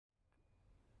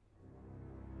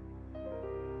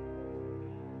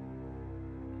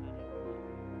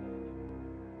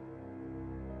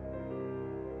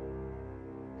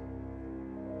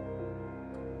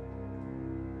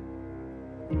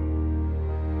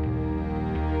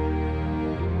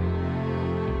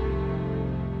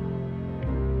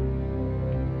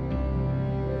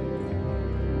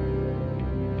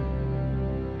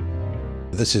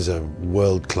This is a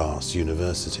world-class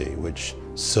university which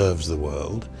serves the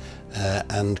world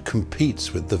and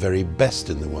competes with the very best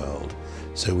in the world.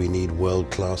 So we need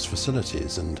world-class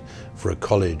facilities, and for a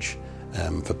college,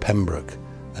 for Pembroke,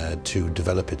 to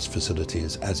develop its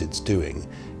facilities as it's doing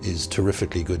is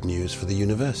terrifically good news for the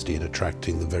university in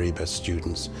attracting the very best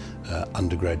students,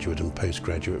 undergraduate and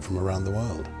postgraduate, from around the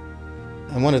world.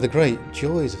 And one of the great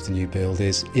joys of the new build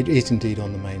is it is indeed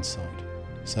on the main site.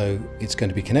 So it's going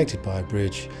to be connected by a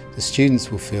bridge. The students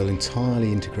will feel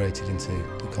entirely integrated into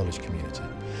the college community.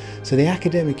 So the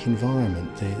academic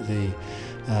environment,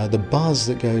 the buzz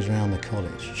that goes around the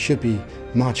college should be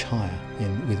much higher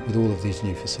with all of these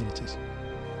new facilities.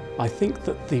 I think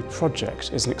that the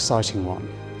project is an exciting one,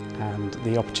 and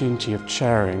the opportunity of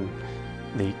chairing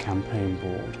the campaign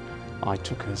board I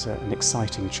took as an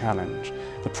exciting challenge.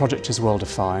 The project is well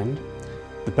defined,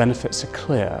 the benefits are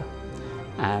clear,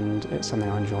 and it's something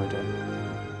I enjoy doing.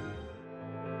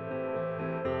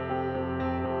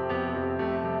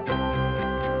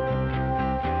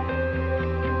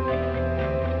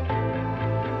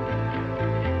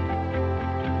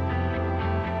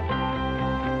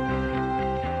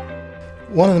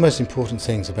 One of the most important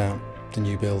things about the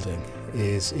new building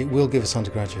is it will give us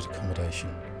undergraduate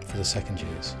accommodation for the second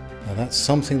years. Now that's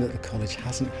something that the college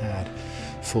hasn't had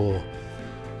for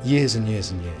years and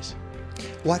years and years.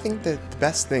 Well, I think that the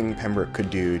best thing Pembroke could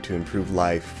do to improve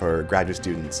life for graduate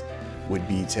students would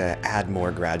be to add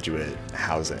more graduate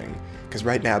housing. Because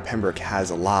right now Pembroke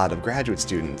has a lot of graduate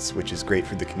students, which is great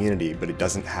for the community, but it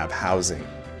doesn't have housing.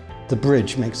 The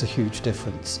bridge makes a huge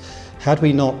difference. Had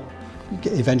we not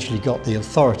eventually got the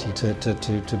authority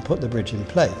to put the bridge in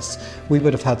place, we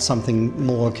would have had something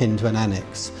more akin to an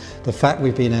annex. The fact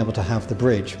we've been able to have the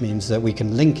bridge means that we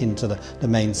can link into the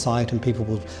main site and people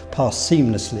will pass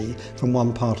seamlessly from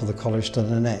one part of the college to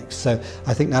the next. So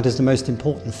I think that is the most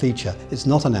important feature. It's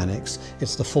not an annex,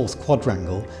 it's the fourth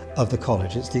quadrangle of the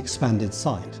college, it's the expanded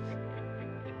site.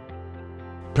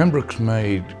 Pembroke's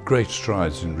made great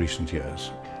strides in recent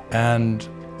years, and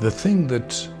the thing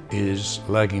that is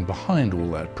lagging behind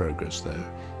all that progress, though,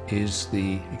 is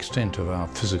the extent of our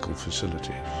physical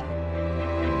facilities.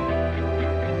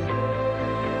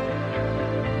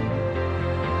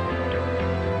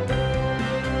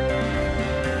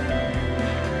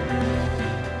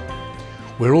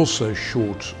 We're also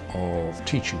short of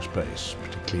teaching space,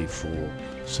 particularly for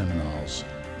seminars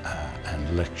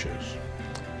and lectures.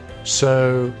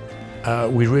 So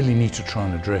we really need to try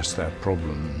and address that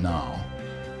problem now.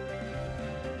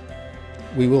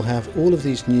 We will have all of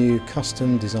these new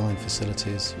custom designed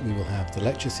facilities. We will have the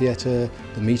lecture theatre,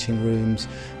 the meeting rooms,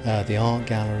 the art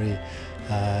gallery,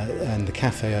 and the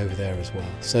cafe over there as well.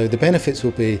 So the benefits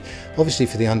will be obviously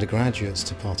for the undergraduates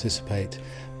to participate,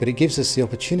 but it gives us the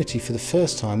opportunity for the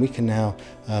first time we can now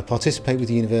participate with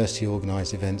the university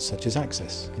organised events such as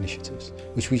Access initiatives,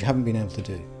 which we haven't been able to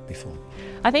do before.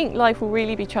 I think life will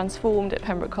really be transformed at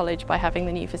Pembroke College by having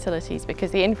the new facilities,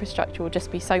 because the infrastructure will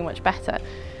just be so much better.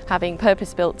 Having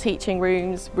purpose-built teaching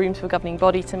rooms, rooms for governing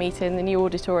body to meet in, the new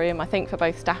auditorium, I think for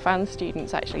both staff and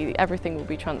students actually, everything will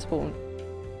be transformed.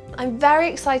 I'm very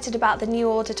excited about the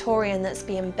new auditorium that's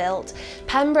being built.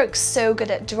 Pembroke's so good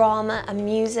at drama and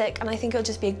music, and I think it'll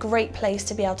just be a great place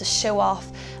to be able to show off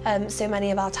so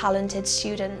many of our talented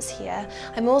students here.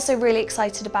 I'm also really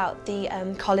excited about the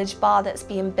college bar that's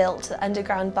being built, the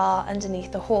underground bar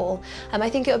underneath the hall. I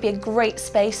think it'll be a great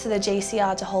space for the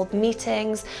JCR to hold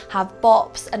meetings, have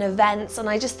bops and events, and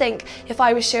I just think if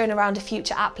I was showing around a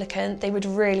future applicant, they would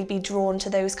really be drawn to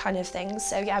those kind of things.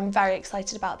 So yeah, I'm very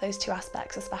excited about those two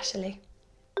aspects especially.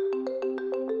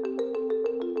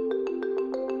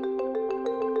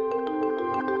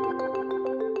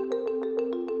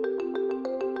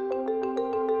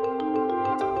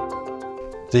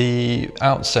 The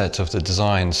outset of the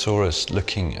design saw us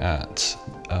looking at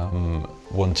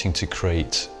wanting to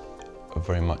create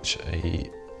very much a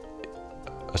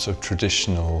sort of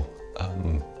traditional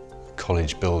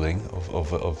college building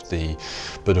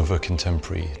but of a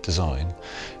contemporary design.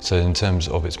 So in terms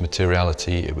of its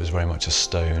materiality, it was very much a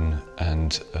stone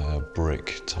and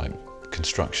brick type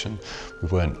construction. We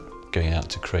weren't going out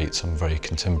to create some very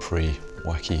contemporary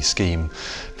wacky scheme,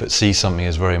 but see something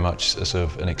as very much a sort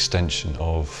of an extension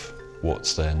of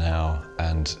what's there now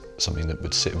and something that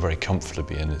would sit very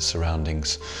comfortably in its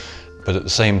surroundings, but at the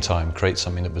same time create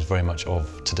something that was very much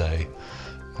of today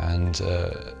and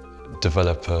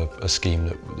develop a scheme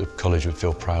that the college would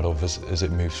feel proud of as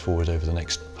it moves forward over the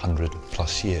next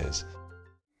 100+ years.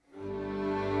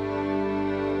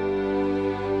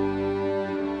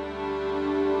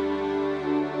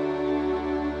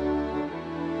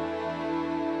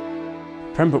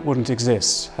 Pembroke wouldn't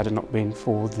exist had it not been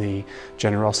for the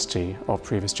generosity of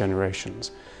previous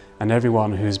generations, and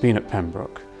everyone who's been at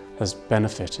Pembroke has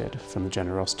benefited from the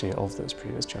generosity of those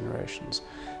previous generations.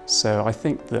 So I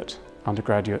think that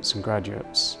undergraduates and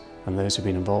graduates and those who've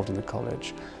been involved in the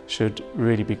college should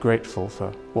really be grateful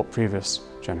for what previous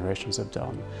generations have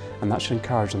done, and that should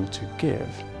encourage them to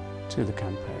give to the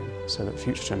campaign so that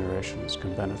future generations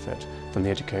can benefit from the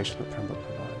education that Pembroke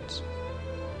provides.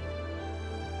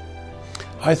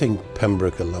 I think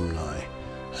Pembroke alumni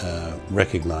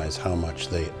recognise how much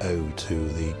they owe to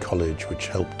the college, which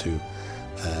helped to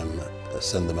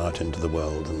send them out into the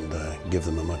world and give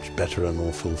them a much better and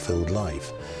more fulfilled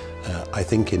life. I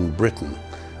think in Britain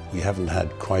we haven't had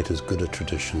quite as good a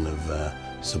tradition of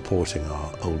supporting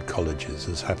our old colleges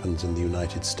as happens in the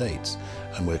United States,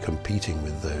 and we're competing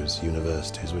with those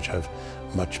universities which have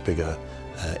much bigger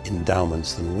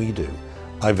endowments than we do.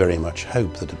 I very much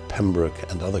hope that at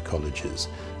Pembroke and other colleges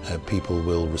people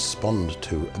will respond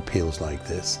to appeals like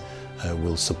this,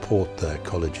 will support their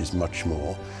colleges much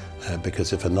more,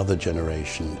 because if another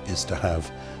generation is to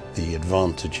have the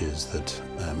advantages that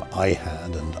I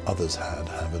had and others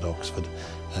have at Oxford,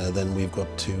 then we've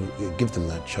got to give them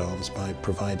that chance by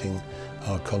providing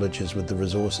our colleges with the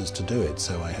resources to do it.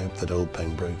 So I hope that old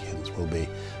Pembrokians will be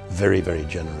very, very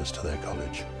generous to their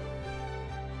college.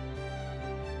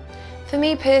 For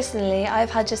me personally,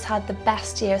 I've just had the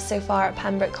best year so far at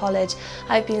Pembroke College.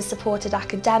 I've been supported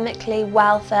academically,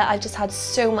 welfare, I've just had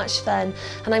so much fun,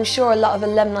 and I'm sure a lot of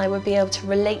alumni would be able to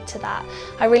relate to that.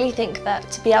 I really think that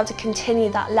to be able to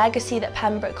continue that legacy that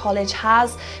Pembroke College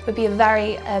has would be a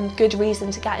very good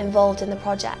reason to get involved in the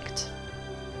project.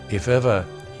 If ever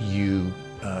you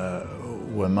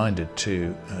were minded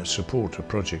to support a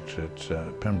project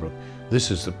at Pembroke,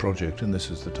 this is the project and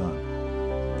this is the time.